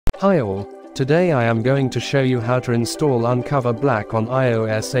Hi all, today I am going to show you how to install Unc0ver Black on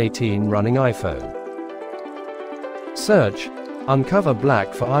iOS 18 running iPhone. Search Unc0ver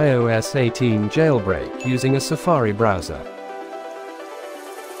Black for iOS 18 Jailbreak using a Safari browser.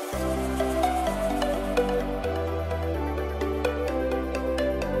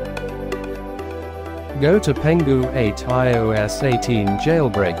 Go to Pengu 8 iOS 18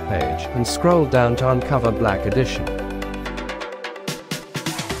 Jailbreak page and scroll down to Unc0ver Black Edition.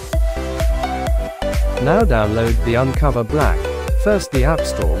 Now download the Unc0ver Black. First, the App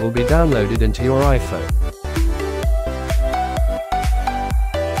Store will be downloaded into your iPhone.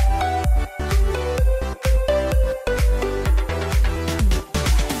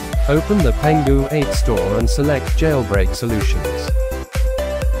 Open the Pengu 8 store and select Jailbreak Solutions.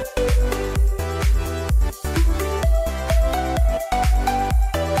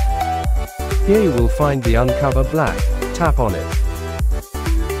 Here you will find the Unc0ver Black. Tap on it.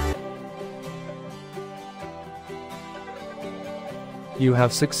 You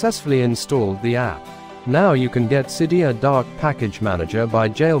have successfully installed the app. Now you can get Cydia Dark Package Manager by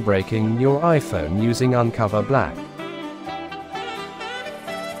jailbreaking your iPhone using Unc0ver Black.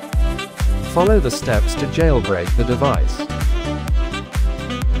 Follow the steps to jailbreak the device.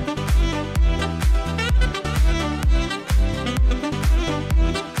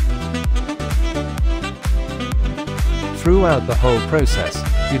 Throughout the whole process,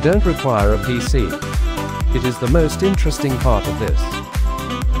 you don't require a PC. It is the most interesting part of this.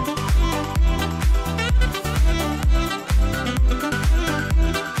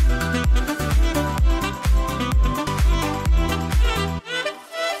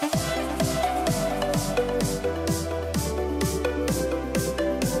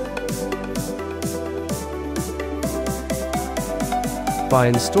 By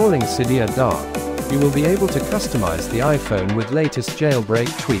installing Cydia Dark, you will be able to customize the iPhone with latest jailbreak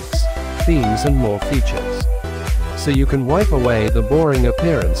tweaks, themes and more features. So you can wipe away the boring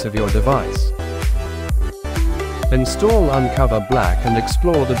appearance of your device. Install Unc0ver Black and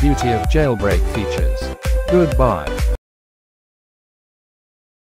explore the beauty of jailbreak features. Goodbye.